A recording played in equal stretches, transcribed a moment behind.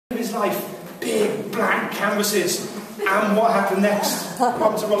his life, big black canvases. And what happened next? What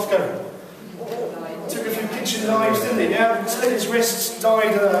happened to Rothko? Took a few kitchen knives, didn't he? Yeah, slit his wrists,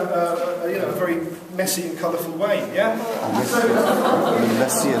 died a very messy and colourful way. Yeah.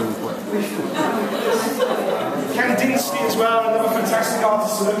 Messy and Kandinsky as well, another fantastic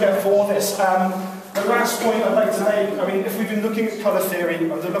artist to look at for this. The last point I'd like to make, I mean, if we've been looking at colour theory, I'd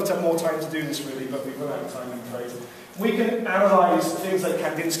love to have more time to do this really, but we've run out of time, I'm afraid. We can analyse things like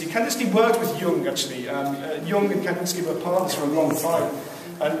Kandinsky. Kandinsky worked with Jung, actually. Jung and Kandinsky were partners for a long time.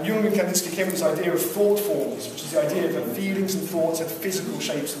 And Jung and Kandinsky came with this idea of thought forms, which is the idea that feelings and thoughts had physical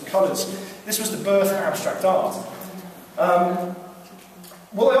shapes and colours. This was the birth of abstract art.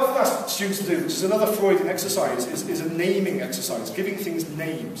 What I often ask students to do, which is another Freudian exercise, is a naming exercise, giving things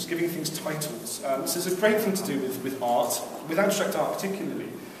names, giving things titles. This is a great thing to do with art, with abstract art particularly.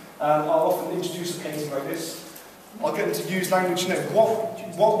 I'll often introduce a painting like this. I'll get them to use language,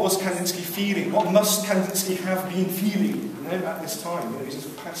 what was Kandinsky feeling? What must Kandinsky have been feeling, at this time? These are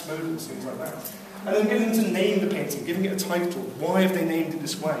past moments, things like that. And then getting them to name the painting, giving it a title. Why have they named it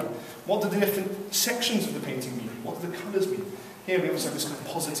this way? What do the different sections of the painting mean? What do the colours mean? Here we also have this kind of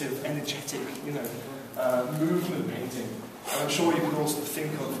positive, energetic, movement painting. And I'm sure you could also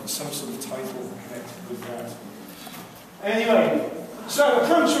think of some sort of title connected with that. Anyway, so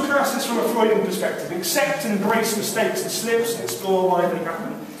approach your classes from a Freudian perspective. Accept and embrace mistakes and slips and explore why they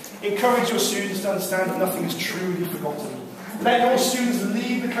happen. Encourage your students to understand that nothing is truly forgotten. Let your students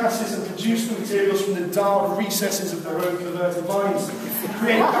lead the classes and produce the materials from the dark recesses of their own perverted minds.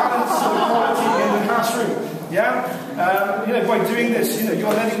 Create balance and equality in the classroom. Yeah? By doing this, you're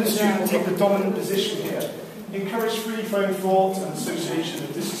letting the student take the dominant position here. Encourage free-flowing thought and association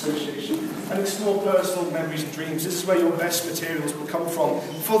and disassociation, and explore personal memories and dreams. This is where your best materials will come from,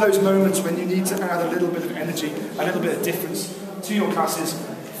 for those moments when you need to add a little bit of energy, a little bit of difference to your classes.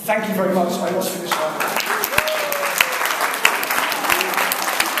 Thank you very much. I must finish now.